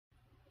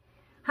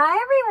Hi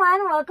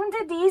everyone, welcome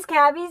to Dee's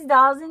Cabbage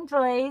Dolls and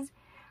Toys.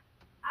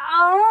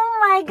 Oh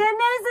my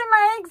goodness, am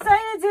I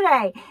excited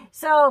today.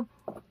 So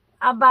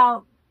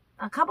about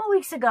a couple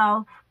weeks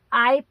ago,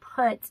 I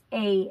put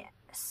a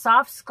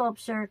soft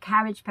sculpture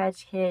Cabbage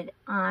Patch Kid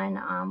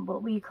on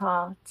what we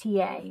call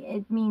TA.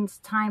 It means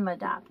time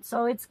adopt.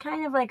 So it's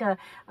kind of like a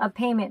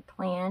payment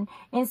plan.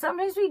 And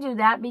sometimes we do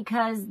that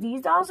because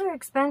these dolls are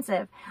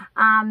expensive.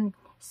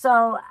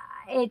 So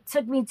it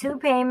took me 2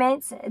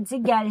 payments to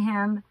get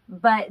him,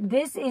 but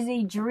this is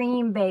a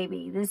dream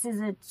baby. This is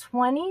a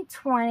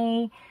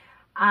 2020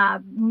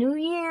 New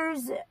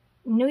Year's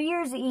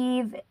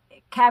Eve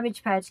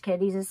Cabbage Patch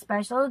Kid. He's a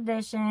special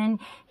edition.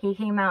 He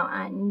came out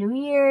on New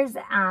Year's.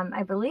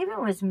 I believe it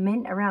was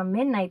around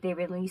midnight they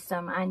released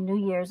him on New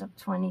Year's of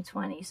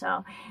 2020.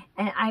 So,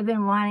 and I've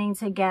been wanting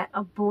to get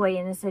a boy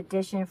in this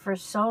edition for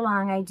so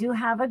long. I do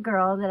have a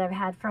girl that I've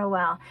had for a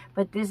while,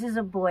 but this is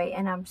a boy,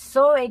 and I'm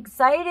so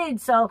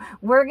excited. So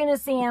we're gonna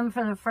see him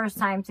for the first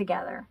time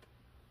together.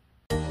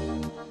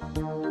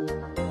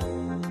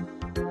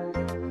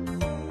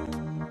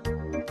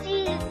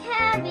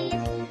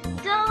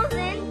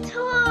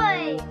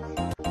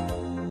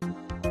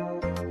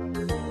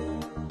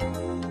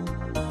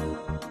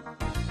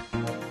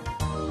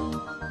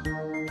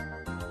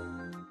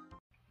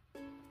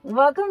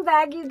 Welcome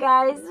back, you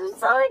guys. I'm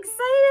so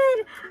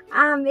excited.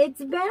 It's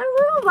been a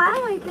little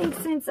while, I think,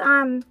 since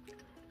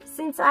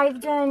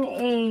I've done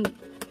an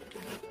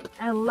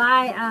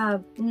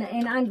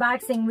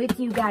unboxing with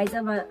you guys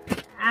of a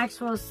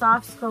actual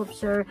soft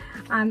sculpture.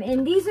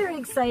 And these are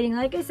exciting.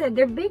 Like I said,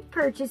 they're big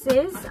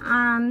purchases.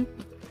 And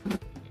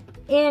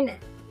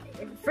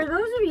for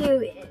those of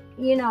you,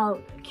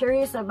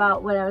 curious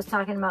about what I was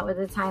talking about with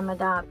the time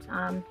adopt,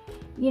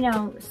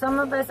 some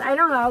of us, I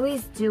don't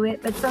always do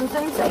it, but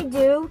sometimes I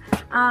do.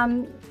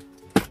 And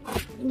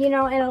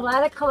a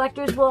lot of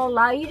collectors will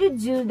allow you to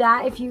do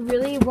that if you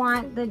really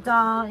want the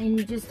doll and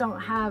you just don't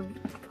have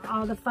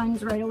all the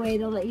funds right away.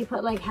 They'll let you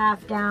put like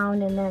half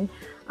down, and then,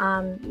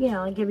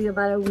 give you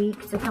about a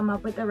week to come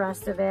up with the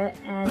rest of it.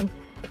 And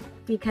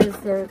because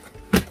they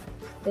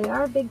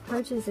are big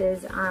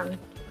purchases,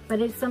 but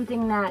it's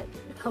something that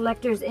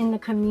collectors in the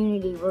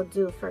community will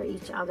do for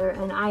each other,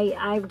 and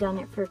I've done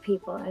it for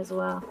people as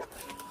well.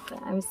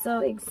 But I'm so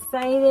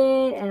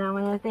excited, and I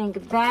want to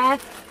thank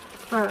Beth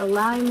for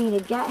allowing me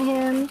to get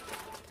him.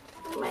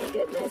 Oh my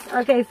goodness.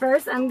 Okay,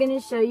 first I'm going to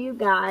show you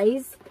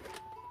guys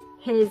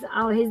his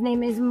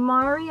name is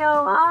Mario.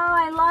 Oh,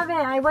 I love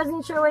it. I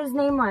wasn't sure what his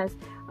name was.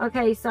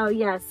 Okay, so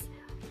yes,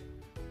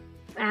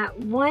 at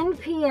 1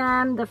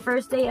 p.m. the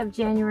first day of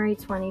January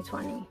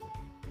 2020.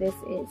 This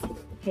is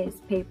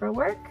his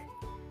paperwork.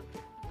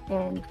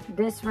 And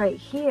this right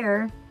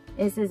here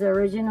is his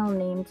original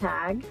name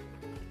tag.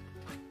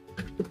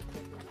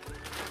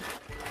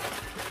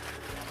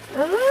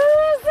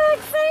 Oh, I'm so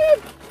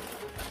excited!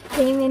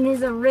 Came in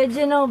his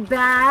original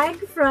bag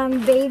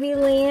from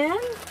Babyland.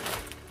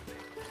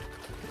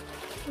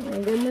 Oh my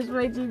goodness,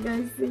 wait till you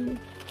guys see.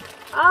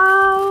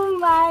 Oh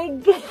my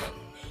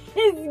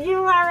goodness,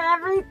 you are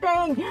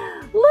everything.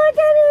 Look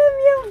at him,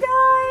 you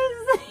guys.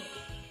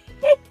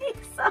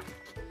 He's so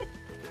cute.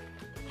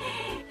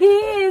 He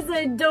is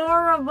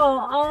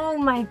adorable. Oh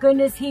my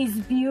goodness, he's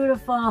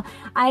beautiful.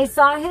 I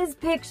saw his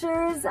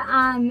pictures,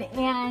 and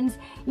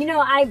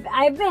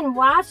I've been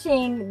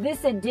watching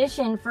this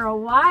edition for a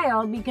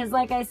while because,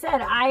 like I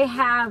said, I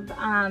have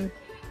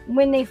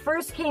when they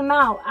first came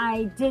out,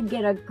 I did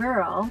get a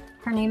girl.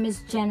 Her name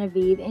is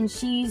Genevieve, and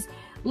she's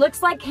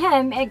looks like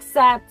him,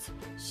 except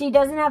she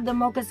doesn't have the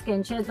mocha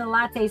skin. She has the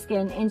latte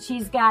skin, and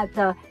she's got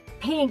the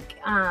pink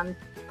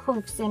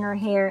poofs in her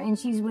hair, and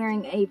she's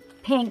wearing a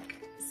pink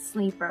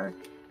sleeper.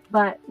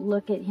 But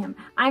look at him.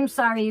 I'm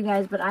sorry, you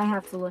guys, but I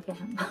have to look at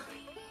him.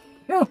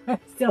 You are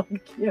so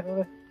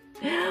cute.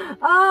 Oh,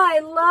 I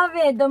love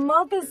it. The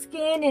mocha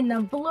skin and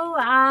the blue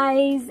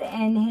eyes,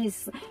 and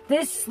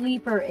this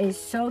sleeper is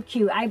so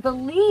cute. I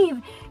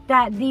believe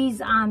that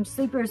these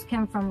sleepers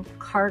come from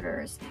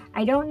Carter's.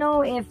 I don't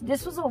know if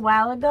this was a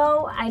while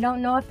ago. I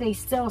don't know if they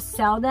still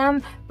sell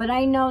them, but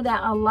I know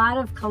that a lot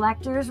of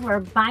collectors were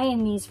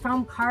buying these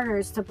from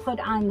Carter's to put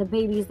on the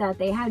babies that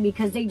they had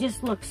because they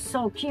just look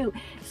so cute,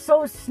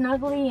 so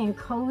snuggly and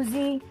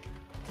cozy.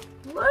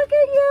 Look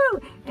at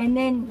you. And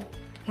then,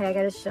 okay, I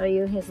gotta show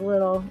you his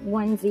little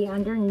onesie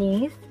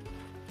underneath.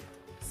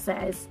 It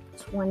says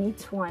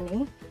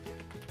 2020.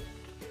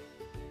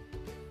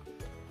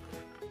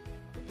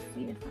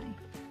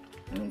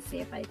 Let me see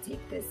if I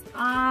take this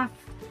off.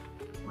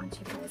 I want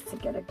you guys to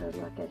get a good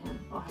look at him.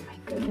 Oh my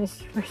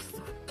goodness, you are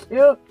so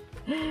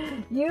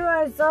cute. You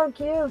are so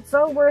cute.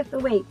 So worth the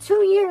wait.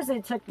 2 years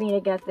it took me to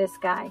get this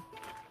guy.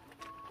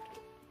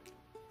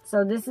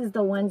 So this is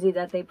the onesie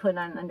that they put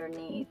on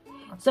underneath.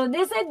 So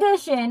this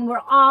edition,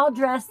 we're all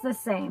dressed the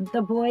same.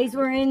 The boys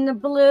were in the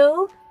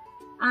blue,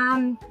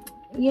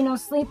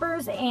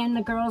 sleepers, and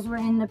the girls were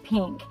in the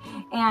pink.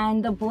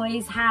 And the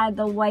boys had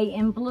the white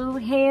and blue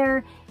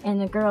hair, and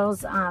the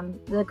girls a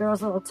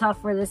little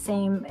tough were the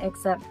same,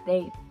 except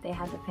they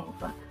had the pink.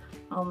 But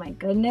Oh my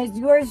goodness,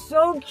 you are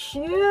so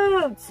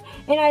cute.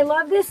 And I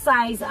love this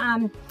size.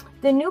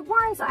 The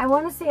newborns, I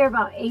want to say, are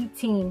about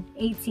 18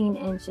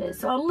 inches.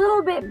 So a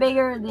little bit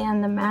bigger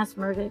than the mass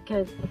market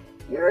because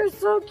you're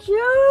so cute.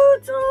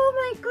 Oh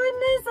my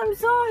goodness, I'm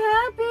so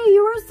happy.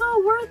 You are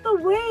so worth the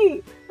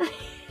wait.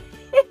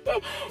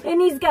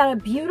 And he's got a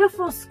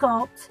beautiful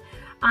sculpt.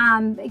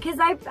 Because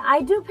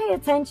I do pay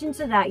attention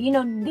to that. You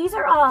know, these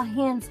are all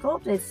hand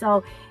sculpted.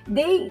 So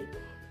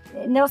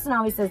Nelson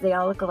always says they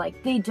all look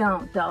alike. They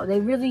don't, though. They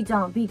really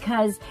don't,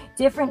 because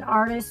different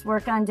artists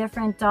work on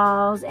different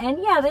dolls. And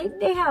yeah,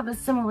 they have a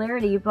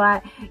similarity,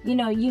 but you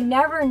know, you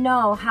never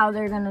know how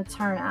they're going to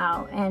turn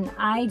out. And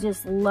I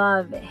just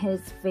love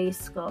his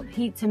face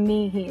sculpt. To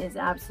me, he is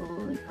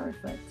absolutely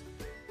perfect.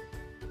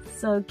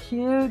 So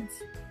cute.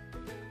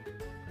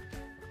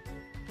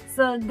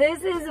 So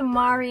this is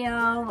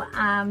Mario.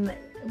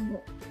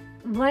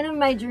 One of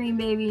my dream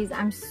babies.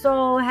 I'm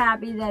so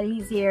happy that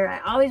he's here. I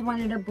always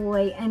wanted a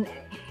boy, and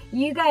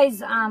you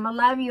guys, a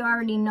lot of you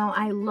already know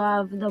I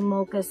love the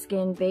mocha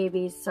skin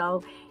babies,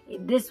 so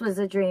this was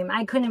a dream.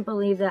 I couldn't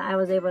believe that I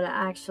was able to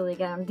actually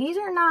get them. These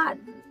are not,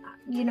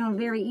 you know,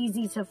 very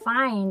easy to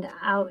find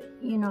out,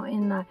 you know,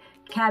 in the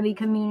cabbie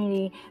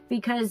community,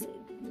 because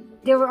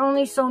there were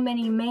only so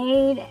many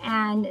made,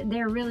 and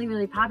they're really,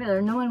 really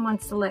popular. No one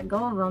wants to let go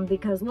of them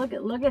because look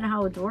at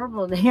how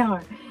adorable they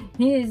are.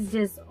 He is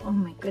just, oh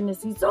my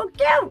goodness, he's so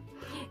cute.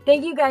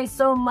 Thank you guys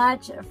so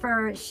much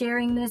for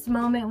sharing this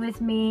moment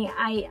with me.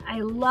 I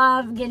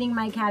love getting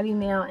my cabbie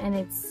mail, and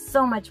it's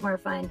so much more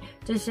fun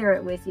to share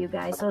it with you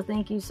guys. So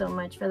thank you so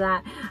much for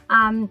that.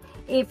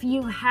 If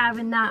you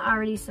have not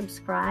already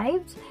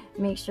subscribed,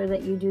 make sure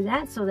that you do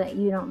that so that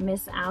you don't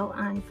miss out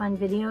on fun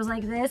videos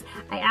like this.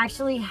 I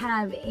actually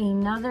have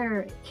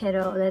another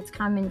kiddo that's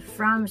coming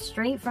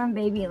straight from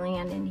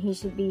Babyland, and he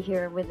should be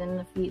here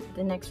within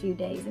the next few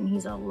days, and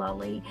he's a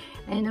lolly,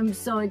 and I'm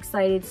so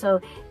excited. So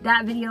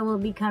that video will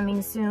be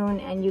coming soon,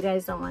 and you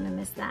guys don't want to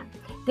miss that.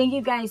 Thank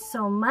you guys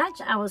so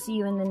much. I will see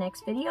you in the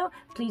next video.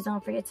 Please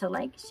don't forget to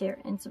like, share,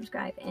 and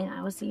subscribe, and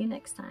I will see you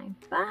next time.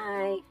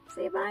 Bye.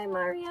 Say bye,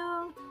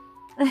 Mario.